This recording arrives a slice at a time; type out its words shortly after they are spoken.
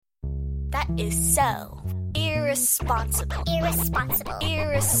That is so irresponsible. Irresponsible.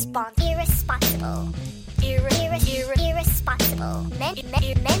 Irresponsible. Irresponsible. Irresponsible.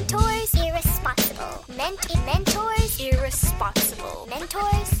 Mentors, irresponsible. Mentors, irresponsible.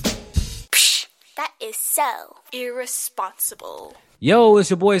 Mentors. Psh, that is so irresponsible. Yo, it's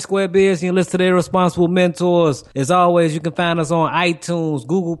your boy Square Biz, and you listen to the Irresponsible Mentors. As always, you can find us on iTunes,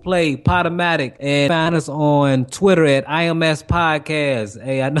 Google Play, Podomatic, and find us on Twitter at IMS Podcast.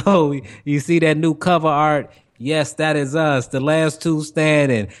 Hey, I know you see that new cover art. Yes, that is us, the last two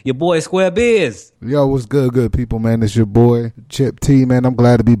standing. Your boy Square Biz. Yo, what's good people, man? It's your boy Chip T, man. I'm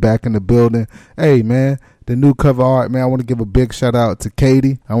glad to be back in the building. Hey, man, the new cover art, man, I want to give a big shout out to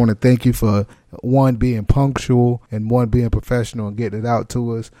Katie. I want to thank you for one, being punctual, and one, being professional and getting it out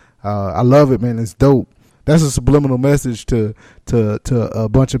to us. I love it, man. It's dope. That's a subliminal message to a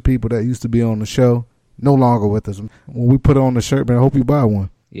bunch of people that used to be on the show, no longer with us. When we put on the shirt, man, I hope you buy one.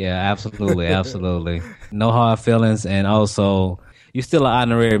 Yeah, absolutely, absolutely. No hard feelings, and also, you're still an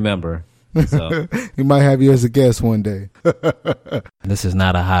honorary member. So we might have you as a guest one day. This is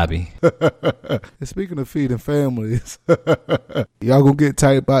not a hobby. And speaking of feeding families, y'all gonna get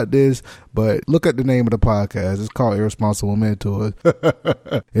tight about this, but look at the name of the podcast. It's called Irresponsible Mentors.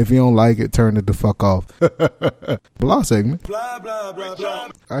 If you don't like it, turn it the fuck off. Blah segment. Blah, blah, blah, blah.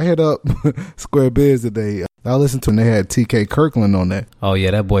 I hit up Square Biz today. I listened to them. They had TK Kirkland on that. Oh,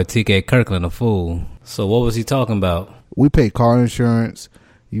 yeah, that boy TK Kirkland a fool. So what was he talking about? We pay car insurance.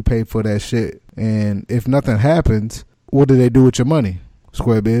 You pay for that shit. And if nothing happens, what do they do with your money,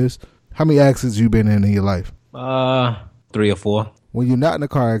 Square Biz? How many accidents you been in your life? 3 or 4. When you're not in a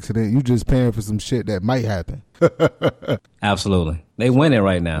car accident, you just paying for some shit that might happen. Absolutely. They win it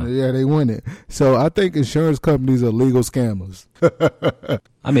right now. Yeah, they win it. So I think insurance companies are legal scammers.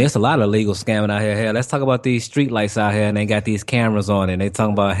 I mean, it's a lot of legal scamming out here. Hey, let's talk about these street lights out here, and they got these cameras on it. And they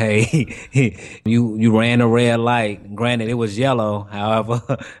talking about, hey, you ran a red light. Granted, it was yellow.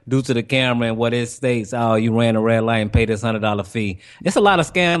 However, due to the camera and what it states, oh, you ran a red light and paid this $100 fee. It's a lot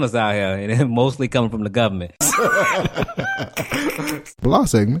of scammers out here, and it's mostly coming from the government. Blah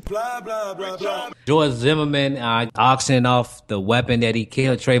segment. Blah, blah, blah, blah. George Zimmerman auctioning off the weapon that he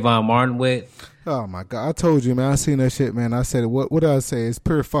killed Trayvon Martin with. Oh my God! I told you, man. I seen that shit, man. I said, what did I say? It's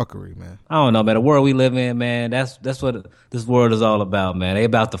pure fuckery, man. I don't know, man. The world we live in, man. That's what this world is all about, man. They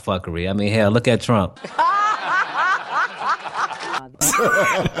about the fuckery. I mean, hell, look at Trump.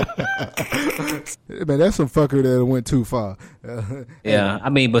 Man, that's some fuckery that went too far. Yeah, I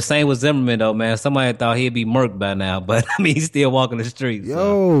mean, but same with Zimmerman though, man. Somebody thought he'd be murked by now, but I mean, he's still walking the streets.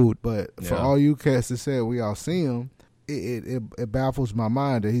 Yo, but for Yeah. all you cats that said we all see him, it baffles my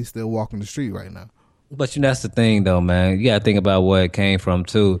mind that he's still walking the street right now. But you know, that's the thing though, man. You gotta think about where it came from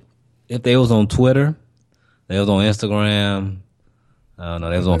too. If they was on Twitter, they was on Instagram, I don't know,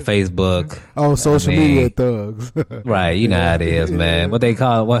 they was on Facebook. Oh, social media thugs. Right, you know how it is, man. What they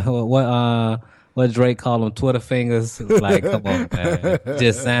call what Drake call them, Twitter fingers? Like, come on, man. It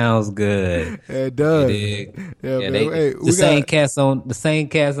just sounds good. It does. You dig? Yeah, Yeah, man. Hey, the same cats on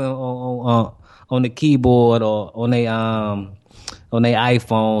the keyboard or on their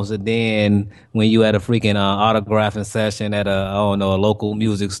iPhones, and then when you at a freaking autographing session at a local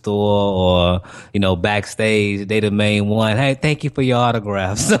music store or backstage, they the main one. Hey, thank you for your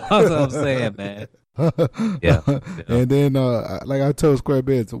autographs. That's what I'm saying, man. Yeah. And then, like I told Square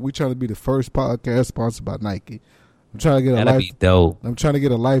Biz, we trying to be the first podcast sponsored by Nike. I'm trying to get That'd be dope. I'm trying to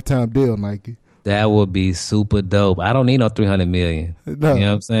get a lifetime deal, Nike. That would be super dope. I don't need no 300 million. No. You know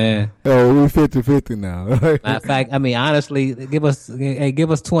what I'm saying? Oh, we're 50-50 now. Matter of fact, I mean, honestly, give us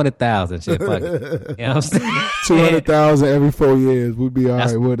 20,000. Shit, fuck it. You know what I'm saying? 200,000 every 4 years. We'd be all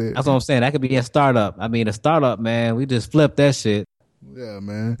right with it. That's what I'm saying. That could be a startup. I mean, a startup, man. We just flip that shit. Yeah,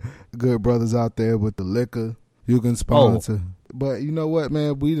 man. Good brothers out there with the liquor. You can sponsor. But you know what,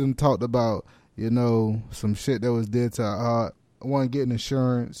 man? We done talked about, some shit that was did to our heart. One, getting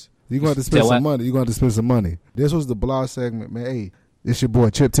insurance. You're going to spend some money. You're going to spend some money. This was the blog segment, man. Hey, it's your boy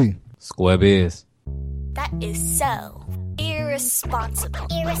Chip T. Square Biz. That is so irresponsible.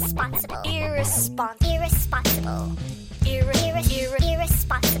 Irresponsible. Irresponsible. Irresponsible.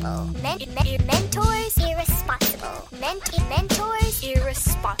 Irresponsible. Mentors, irresponsible. Mentors,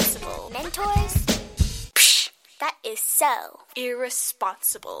 irresponsible. Mentors. Psh, that is so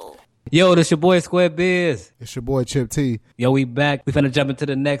irresponsible. Yo, this your boy Square Biz. It's your boy Chip T. Yo, we back. We finna jump into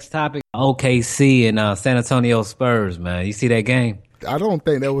the next topic. OKC and San Antonio Spurs, man. You see that game? I don't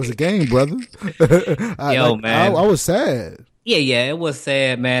think that was a game, brother. Man. I was sad. Yeah, it was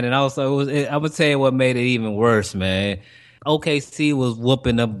sad, man. And also, I'm going to tell you what made it even worse, man. OKC was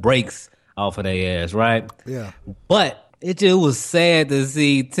whooping the brakes off of their ass, right? Yeah. But It was sad to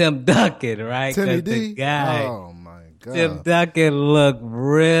see Tim Duncan, right? Timmy 'Cause D? the guy, Oh, my God. Tim Duncan looked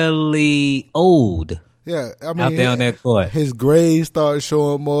really old. Yeah, I mean, out there on that court. His grades started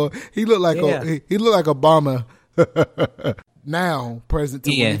showing more. He looked like he looked like Obama now, present to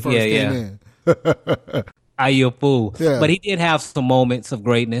when he first came in. Are you a fool? Yeah. But he did have some moments of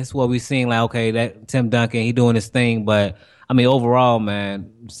greatness where we seen like, okay, that Tim Duncan, he doing his thing. But I mean, overall,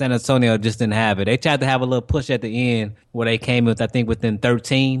 man, San Antonio just didn't have it. They tried to have a little push at the end where they came with, I think, within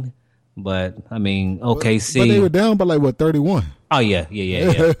 13. But I mean, OKC. But they were down by like what, 31? Oh yeah.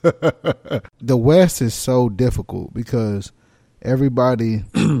 The West is so difficult because everybody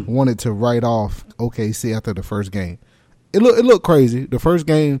wanted to write off OKC after the first game. It looked crazy. The first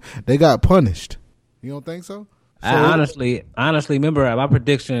game they got punished. You don't think so? I honestly, remember my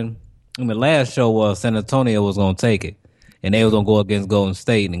prediction in the last show was San Antonio was going to take it, and they was going to go against Golden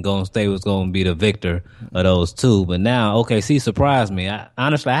State, and Golden State was going to be the victor of those two. But now OKC surprised me. I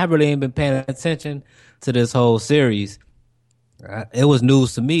really ain't been paying attention to this whole series. It was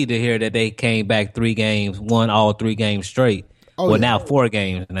news to me to hear that they came back 3 games, won all 3 games straight. Now 4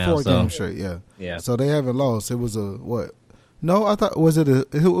 games now. 4 games straight, yeah. So they haven't lost. It was a what? No, I thought was it a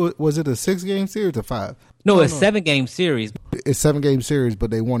 6-game series or 5? No, it's 7-game series. It's 7-game series, but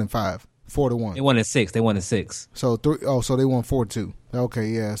they won in 5, 4-1. They won in 6. So 3. Oh, so they won 4-2. Okay,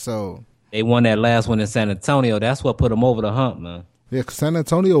 yeah. So they won that last one in San Antonio. That's what put them over the hump, man. Yeah, 'cause San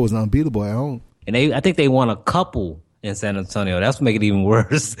Antonio was unbeatable at home, and I think they won a couple in San Antonio. That's what make it even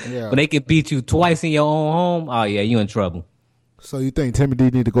worse. Yeah. When they can beat you twice in your own home, oh yeah, you in trouble. So you think Timmy D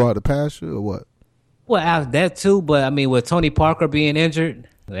need to go out to pasture or what? Well, that too, but I mean, with Tony Parker being injured,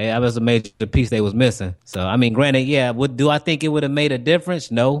 that was a major piece they was missing. So, I mean, granted, yeah, do I think it would have made a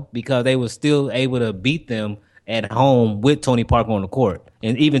difference? No, because they were still able to beat them at home with Tony Parker on the court.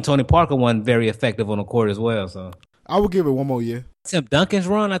 And even Tony Parker wasn't very effective on the court as well. So I would give it one more year. Tim Duncan's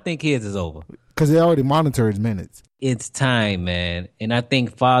run, I think his is over. Because they already monitor his minutes. It's time, man. And I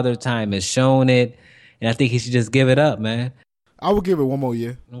think Father Time has shown it. And I think he should just give it up, man. I would give it one more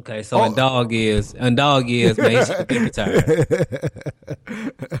year. Okay, so in dog years, man, he should be retired.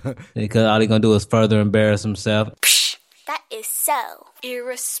 Because all he's going to do is further embarrass himself. Psh, that is so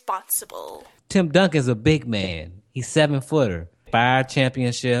irresponsible. Tim Duncan's a big man. He's 7-footer. 5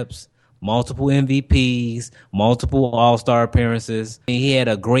 championships, multiple MVPs, multiple All-Star appearances. He had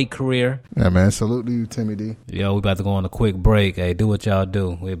a great career. Yeah, man. Salute to you, Timmy D. Yo, we about to go on a quick break. Hey, do what y'all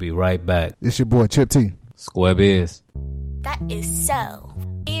do. We'll be right back. It's your boy, Chip T. Square Biz. That is so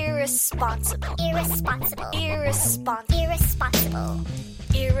irresponsible. Irresponsible. Irresponsible. Irresponsible.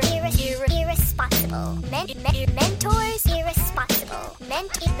 Irresponsible. Mentors irresponsible.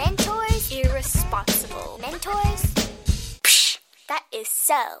 Mentors irresponsible. Mentors. Psh, that is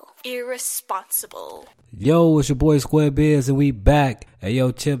so irresponsible. Yo, it's your boy Square Biz, and we back. Hey,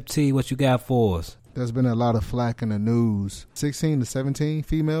 yo, Chip T, what you got for us? There's been a lot of flack in the news. 16 to 17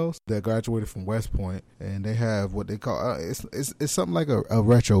 females that graduated from West Point, and they have what they call it's something like a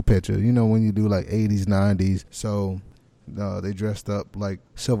retro picture. You know, when you do like 80s, 90s. So they dressed up like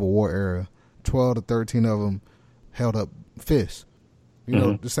Civil War era. 12 to 13 of them held up fists. You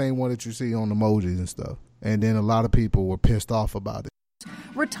know, the same one that you see on emojis and stuff. And then a lot of people were pissed off about it.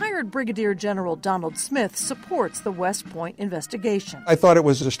 Retired Brigadier General Donald Smith supports the West Point investigation. I thought it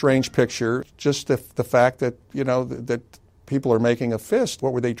was a strange picture, just the fact that, you know, that people are making a fist.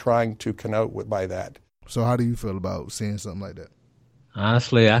 What were they trying to connote by that? So how do you feel about seeing something like that?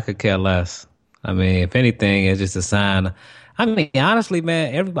 Honestly, I could care less. I mean, if anything, it's just a sign. I mean, honestly,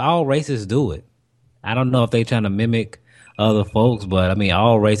 man, all races do it. I don't know if they're trying to mimic other folks, but I mean,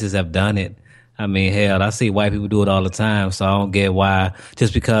 all races have done it. I mean, hell, I see white people do it all the time, so I don't get why.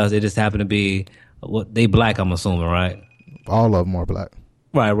 Just because it just happened to be, they black, I'm assuming, right? All of them are black.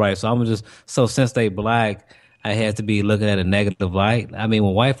 Right. So since they black, I had to be looking at a negative light. I mean,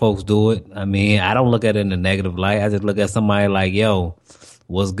 when white folks do it, I mean, I don't look at it in a negative light. I just look at somebody like, yo,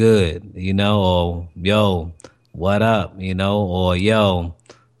 what's good, you know, or yo, what up, you know, or yo,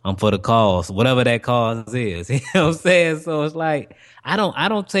 I'm for the cause, whatever that cause is. You know what I'm saying? So it's like, I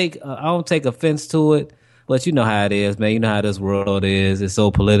don't take offense to it, but you know how it is, man. You know how this world is. It's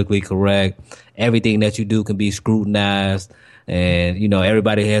so politically correct. Everything that you do can be scrutinized, and you know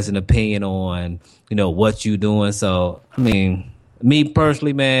everybody has an opinion on what you doing. So I mean, me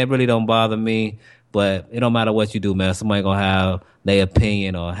personally, man, it really don't bother me. But it don't matter what you do, man. Somebody gonna have their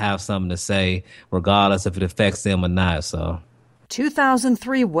opinion or have something to say, regardless if it affects them or not. So.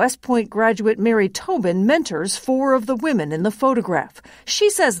 2003 West Point graduate Mary Tobin mentors 4 of the women in the photograph. She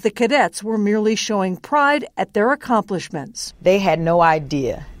says the cadets were merely showing pride at their accomplishments. They had no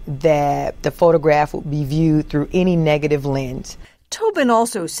idea that the photograph would be viewed through any negative lens. Tobin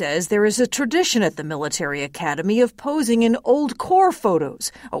also says there is a tradition at the military academy of posing in old Corps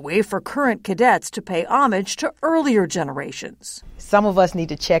photos, a way for current cadets to pay homage to earlier generations. Some of us need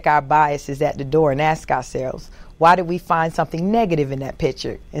to check our biases at the door and ask ourselves, why did we find something negative in that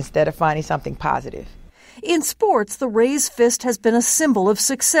picture instead of finding something positive? In sports, the raised fist has been a symbol of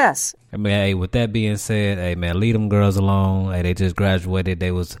success. I mean, hey, with that being said, hey man, leave them girls alone. Hey, they just graduated.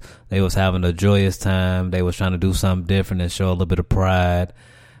 They was having a joyous time. They was trying to do something different and show a little bit of pride.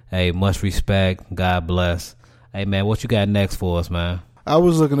 Hey, much respect. God bless. Hey man, what you got next for us, man? I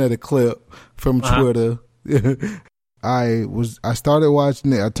was looking at a clip from Twitter. I started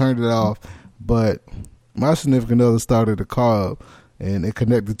watching it. I turned it off, but my significant other started the car up, and it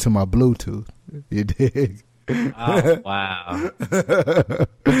connected to my Bluetooth. You dig? Oh, wow.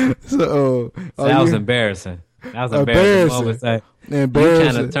 So that was embarrassing. That was embarrassing. You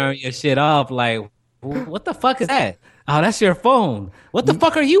trying to turn your shit off like, what the fuck is that? Oh, that's your phone. What the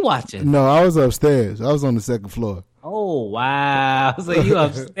fuck are you watching? No, I was upstairs. I was on the second floor. Oh, wow. So you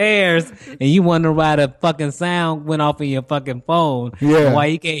upstairs and you wonder why the fucking sound went off in your fucking phone. Yeah. And why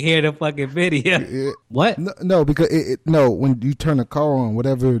you can't hear the fucking video. What? No, because when you turn the car on,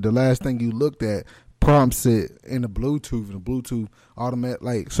 whatever the last thing you looked at prompts it in the Bluetooth, and the Bluetooth automatic,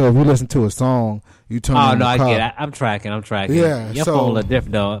 like, so if you listen to a song, you turn on the car. I get it. I'm tracking. Yeah. Your phone look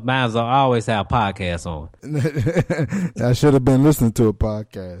different though. Mine's always have podcasts on. I should have been listening to a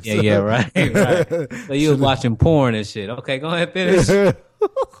podcast. Yeah, right. So you was watching porn and shit. Okay, go ahead, finish.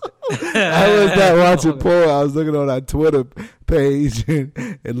 I was not watching porn. I was looking on our Twitter page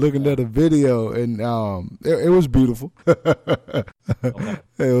and looking at a video, and it was beautiful. Okay.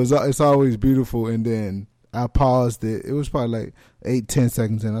 It's always beautiful, and then I paused it. It was probably like 8-10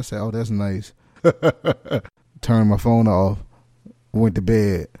 seconds in. I said, "Oh, that's nice." Turned my phone off. Went to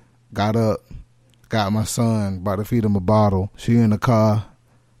bed. Got up. Got my son. About to feed him a bottle. She in the car.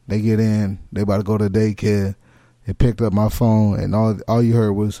 They get in. They about to go to daycare. It picked up my phone, and all you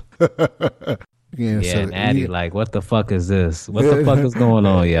heard was, and Addie, like, what the fuck is this? What the fuck is going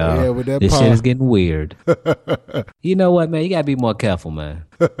on, y'all? Yeah, with that this shit is getting weird. You know what, man? You gotta be more careful, man.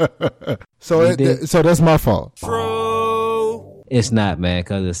 So that's my fault. It's not, man,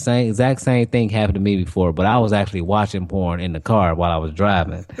 because the exact same thing happened to me before, but I was actually watching porn in the car while I was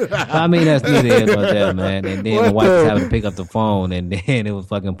driving. I mean, that's neither here nor there, man. And then the wife was having to pick up the phone, and then it was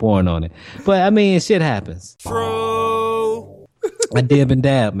fucking porn on it. But, I mean, shit happens. I dib and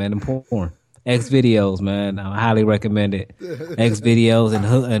dab, man, in porn. X videos, man. I highly recommend it. X videos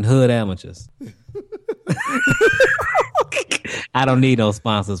and hood amateurs. I don't need no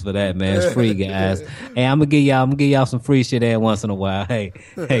sponsors for that, man. It's free, guys. Hey, I'm gonna give y'all some free shit every once in a while. Hey,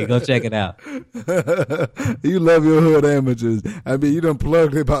 go check it out. You love your hood amateurs. I mean, you done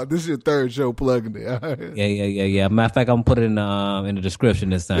plugged it out. This is your third show plugging it. Yeah. Matter of fact, I'm gonna put it in the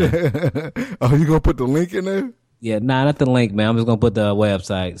description this time. Oh, you gonna put the link in there? Yeah, not the link, man. I'm just gonna put the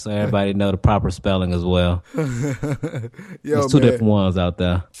website so everybody know the proper spelling as well. There's two different ones out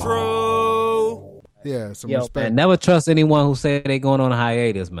there. Yeah, some respect. Man, never trust anyone who say they going on a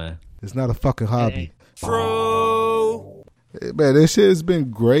hiatus, man. It's not a fucking hobby. Man, this shit has been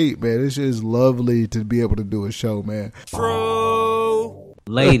great, man. This shit is lovely to be able to do a show, man.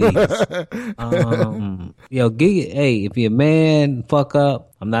 Ladies, if your man fuck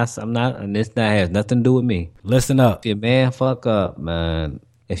up, I'm not, and this not has nothing to do with me. Listen up. If your man fuck up, man,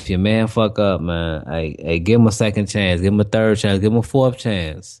 hey, give him a second chance, give him a third chance, give him a fourth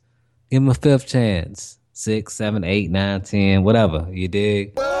chance. Give him a fifth chance. 6, 7, 8, 9, 10, whatever. You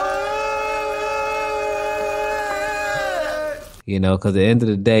dig? You know, because at the end of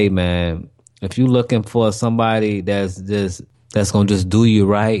the day, man, if you're looking for somebody that's going to just do you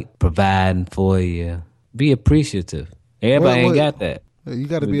right, providing for you, be appreciative. Everybody ain't got that. You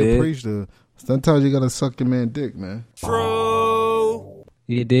got to be appreciative. Sometimes you got to suck your man dick, man.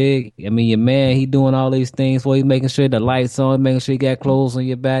 You dig? I mean, your man, he doing all these things for you, making sure the lights on, making sure you got clothes on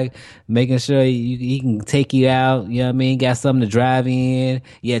your back, making sure he can take you out, you know what I mean? Got something to drive in,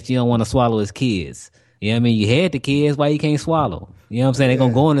 yet you don't want to swallow his kids. You know what I mean? You had the kids, why you can't swallow? You know what I'm saying? They're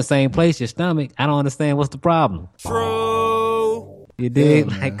going to go in the same place, your stomach. I don't understand what's the problem. You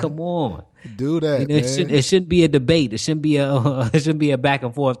dig? Yeah, like, come on. Do that, man. It shouldn't be a debate. It shouldn't be a back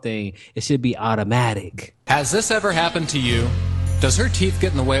and forth thing. It should be automatic. Has this ever happened to you? Does her teeth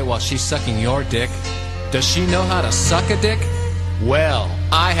get in the way while she's sucking your dick? Does she know how to suck a dick? Well,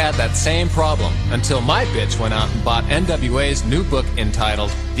 I had that same problem until my bitch went out and bought NWA's new book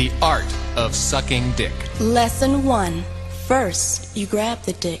entitled The Art of Sucking Dick. Lesson 1. First, you grab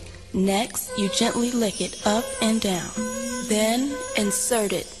the dick. Next, you gently lick it up and down. Then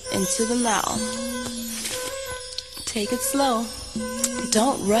insert it into the mouth. Take it slow.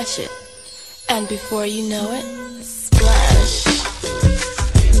 Don't rush it. And before you know it, splash.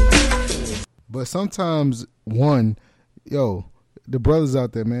 But sometimes, the brothers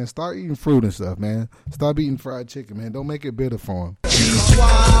out there, man, start eating fruit and stuff, man. Stop eating fried chicken, man. Don't make it bitter for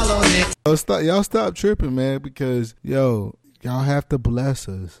them. Y'all stop tripping, man, because, y'all have to bless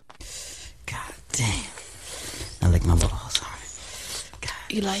us. God damn. I lick my balls. All right. God.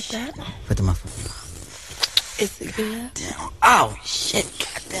 You like that? Put the motherfucker. Is it good? Damn. Oh, shit.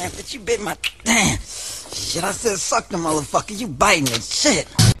 God damn. But you bit my... Damn. Shit, I said suck the motherfucker. You biting it. Shit.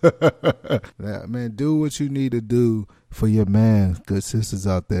 Yeah, man, do what you need to do for your man. Good sisters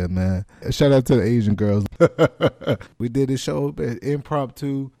out there, man. Shout out to the Asian girls. We did this show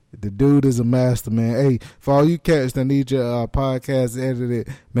impromptu. The dude is a master, man. Hey, for all you cats that need your podcast edited,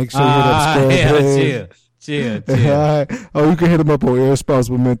 make sure you hit up Square. Chill. Right. Oh, you can hit them up on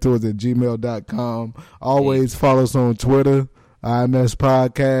irresponsiblementors@gmail.com. Always follow us on Twitter, IMS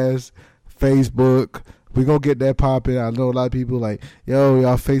Podcast, Facebook. We're going to get that popping. I know a lot of people like, y'all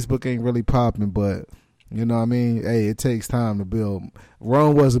Facebook ain't really popping, but you know what I mean? Hey, it takes time to build.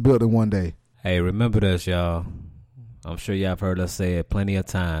 Rome wasn't built in one day. Hey, remember this, y'all. I'm sure y'all have heard us say it plenty of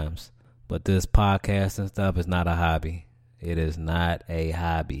times, but this podcast and stuff is not a hobby. It is not a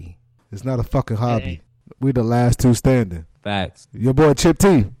hobby. It's not a fucking hobby. We the last two standing. Facts. Your boy Chip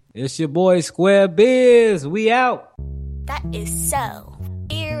T. It's your boy Square Biz. We out. That is so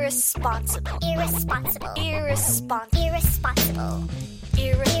irresponsible. Irresponsible. Irresponsible. Irresponsible.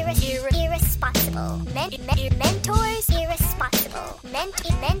 Irresponsible. Mentors. Irresponsible.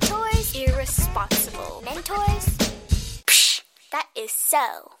 Mentors. Irresponsible. Mentors. Psh, that is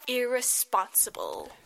so irresponsible.